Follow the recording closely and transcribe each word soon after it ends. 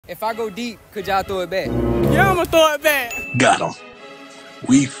If I go deep, could y'all throw it back? Yeah, I'ma throw it back. Got him.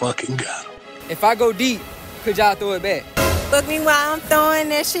 We fucking got him. If I go deep, could y'all throw it back? Fuck me while I'm throwing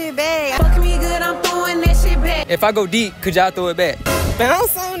that shit back. Fuck me good, I'm throwing that shit back. If I go deep, could y'all throw it back?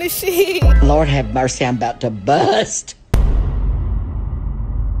 Bounce on this shit. Lord have mercy, I'm about to bust.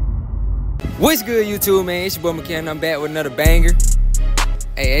 What's good, YouTube, man? It's your boy McKenna. I'm back with another banger.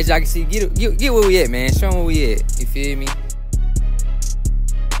 Hey, as y'all can see, get where we at, man. Show them where we at. You feel me?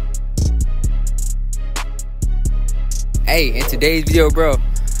 Hey, in today's video, bro,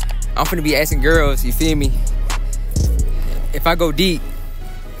 I'm finna be asking girls, you feel me? If I go deep,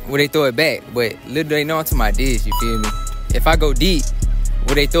 will they throw it back? But little do they know I'm talking about this, you feel me? If I go deep,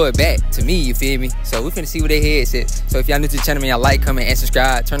 will they throw it back to me, you feel me? So we finna see what they heads at. So if y'all new to the channel, man, y'all like, comment, and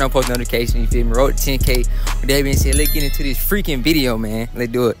subscribe. Turn on post notifications, you feel me? Road to 10K. With that being said, let's get into this freaking video, man.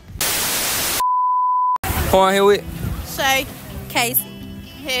 Let's do it. Who on here with? Shay, Casey,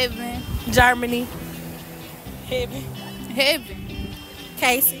 Heaven, Germany, Heaven,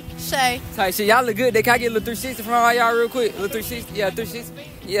 Casey, Shay. Type shit, y'all look good. Can I get a little 360 from all y'all real quick? A little 360? Yeah,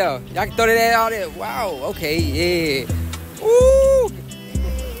 360? Yeah, y'all can throw that out there. Wow, okay, yeah. Woo!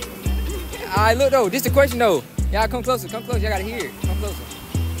 Alright, look though, this the question though. Y'all come closer, y'all gotta hear it. Come closer.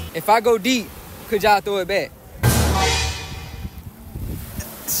 If I go deep, could y'all throw it back?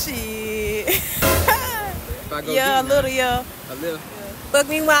 Shit. If I go Yeah, a deep, little, yeah. a little. Fuck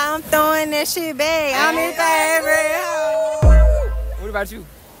me while I'm throwing that shit back. I'm his favorite. What about you?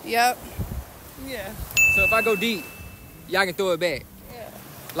 Yep. Yeah. So if I go deep, y'all can throw it back? Yeah.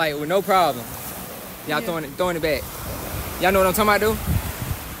 Like with no problem. Y'all throwing it back. Y'all know what I'm talking about though?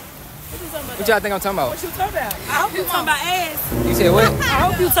 What y'all think I'm talking about? What you talking about? I hope you talking about ass. You said what? I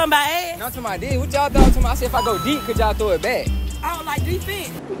hope you talking about ass. No, I'm talking about this. What y'all thought I'm talking about? I said if I go deep, could y'all throw it back? I don't like defense.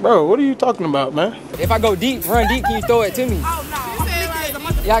 Bro, what are you talking about, man? If I go deep, run deep, can you throw it to me? Oh, no.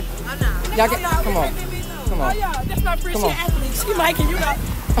 Y'all can, come on. Come Oh, on. yeah, that's my friend. Come She on. an athlete. She liking you know.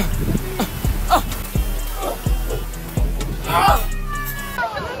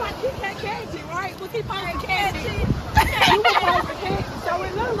 You can't catch it, right? We keep on catching it. You were supposed to catch it, so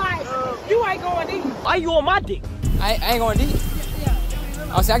it look like you ain't going deep. Why you on my dick? I ain't going deep.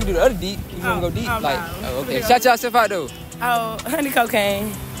 I say I can do the other deep. You wanna go deep? Like, oh, okay. Shout yourself out though. Oh, honey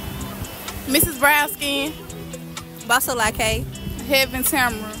cocaine. Mrs. Brown Skin. Bossa like K. Heaven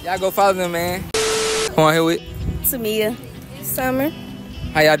Tamara. Y'all go follow them, man. Who on here with? Tamia. Summer.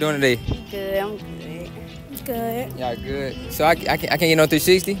 How y'all doing today? Good, I'm good. Good. Y'all good. So I can't get no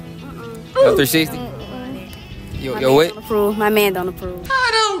 360? No 360? Yo, what? My man don't approve. I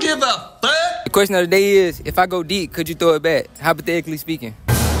don't give a fuck. The question of the day is, if I go deep, could you throw it back? Hypothetically speaking.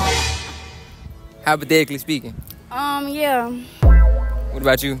 Hypothetically speaking. Yeah. What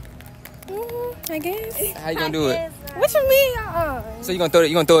about you? I guess. How you gonna do it? What you mean? So you gonna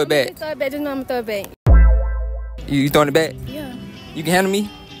throw it back? Throw it back. Just know I'm gonna throw it back. You throwing it back? Yeah. You can handle me?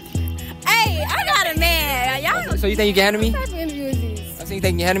 Hey, I got a man. Y'all. So you think you can handle me? What type of interview is this? I think you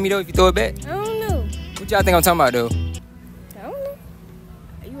think you can handle me though if you throw it back? I don't know. What y'all think I'm talking about though? I don't know.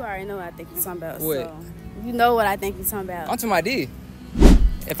 You already know what I think you're talking about. What? So you know what I think you're talking about. I'm talking about this.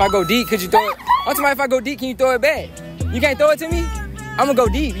 If I go deep, could you throw it? I'm talking about if I go deep, can you throw it back? You can't throw it to me? I'm gonna go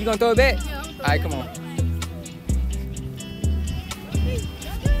deep. You gonna throw it back? All right, come on.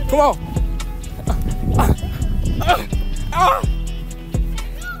 Come on.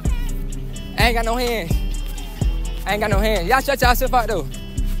 I ain't got no hands. Y'all shut yourself out though. Y'all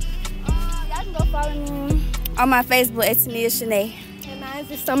can go follow me on my Facebook at Tamia Shanae. And mine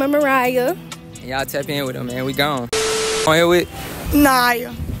is Summer Mariah. Y'all tap in with them, man. We gone. On here with?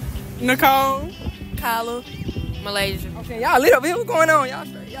 Naya. Nicole. Kyla. Malaysia. Okay, y'all lit up here. What's going on? Y'all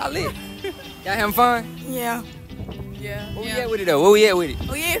straight? Y'all lit. Y'all having fun? Yeah. Where we at with it though? Where we at with it?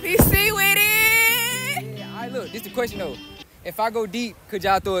 Oh, yeah, PC with it. Yeah, all right, look, this the question though. If I go deep, could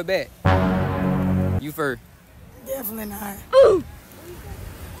y'all throw it back? You first. Definitely not. Ooh.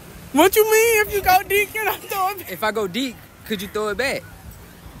 What you mean if you go deep, can I throw it back? If I go deep, could you throw it back?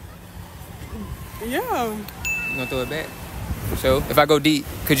 Yeah. You gonna throw it back? So, if I go deep,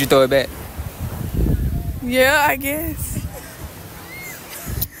 could you throw it back? Yeah, I guess.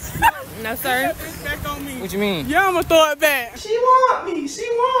 No, sir. It's back on me. What you mean? Yeah, I'm gonna throw it back. She want me.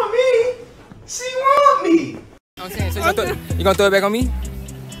 I'm saying, so you gonna throw it back on me?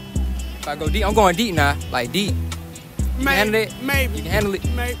 If I go deep, I'm going deep now. Like deep. You can handle it? Maybe. You can handle it?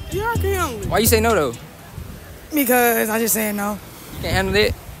 Maybe. Yeah, I can handle it. Why you say no though? Because I just said no. You can handle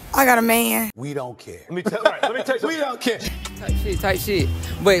it? I got a man. We don't care. Let me tell you. We don't care. Type shit.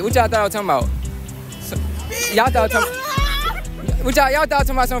 Wait, what y'all thought I was talking about? Y'all thought I was talking What y'all thought I was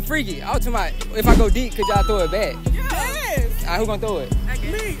talking about something freaky? I was talking about if I go deep, could y'all throw it back? Yes. Alright, who gonna throw it?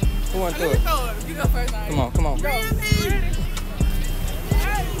 Me. Who want to Let throw me it? throw it. You go first. Come on, come on.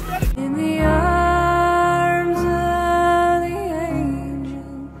 In the arms of the angel.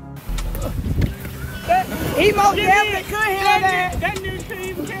 He most definitely could have that. That nigga couldn't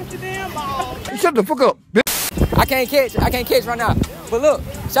even catch the damn ball. Shut the fuck up, bitch. I can't catch right now. But look,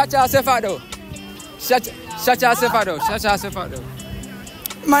 shout yourself out though. Shout yourself out though. Shout yourself out though.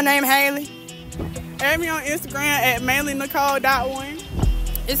 My name Haley. Add me on Instagram at mainlynicole.1.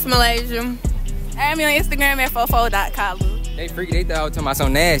 It's Malaysia. Add me on Instagram at fofo.kalu. They freaky, they thought I was talking about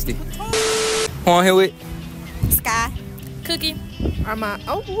something nasty. Who on here with? Sky. Cookie. Armand.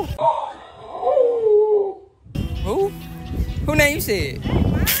 Oh. Who? Who name you said?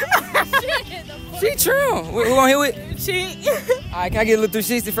 She true. Who on here with? She. Alright, can I get a little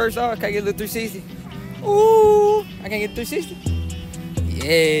 360 first off? Can I get a little 360? Ooh, I can't get 360?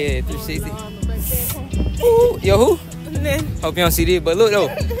 Yeah, 360. Ooh, yo, who? Hope you don't see this, but look though,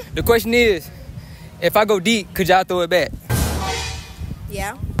 the question is, if I go deep, could y'all throw it back?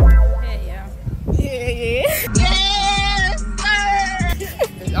 Yeah. Yeah.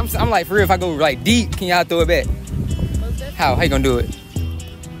 I'm like, for real, if I go like deep, can y'all throw it back? How you gonna do it?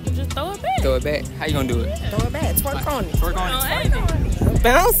 Just throw it back. Throw it back. How you gonna do it? Throw it back. Twerk on it. Twerk on it.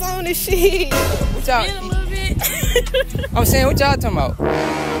 Bounce on the shit. What y'all? A little bit. I'm saying, what y'all talking about?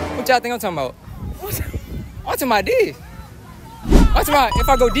 What y'all think I'm talking about? I'm talking about this. I'm talking about if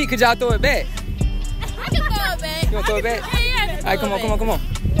I go deep, could y'all throw it back? I can throw it back. You gonna throw it back? Yeah, Alright, come on.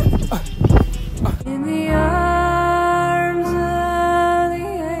 In the arms of the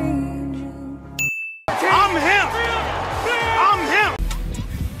angel. I'm him.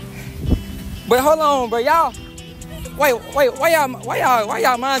 But hold on, bro, y'all. Wait, why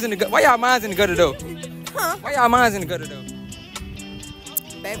y'all minds in the gutter though? Huh? Why y'all minds in the gutter though?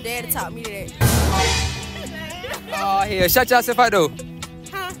 Baby daddy taught me that. Oh hell, shout yourself out though.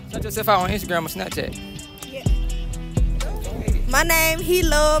 Huh? Shout yourself out on Instagram or Snapchat. My name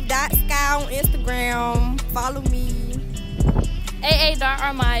helove.sky on Instagram. Follow me.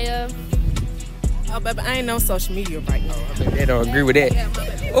 AA.Armaya. Oh, baby, I ain't on social media right now. They don't agree with that.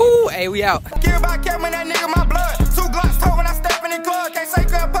 Ooh, hey, we out. Care about camera that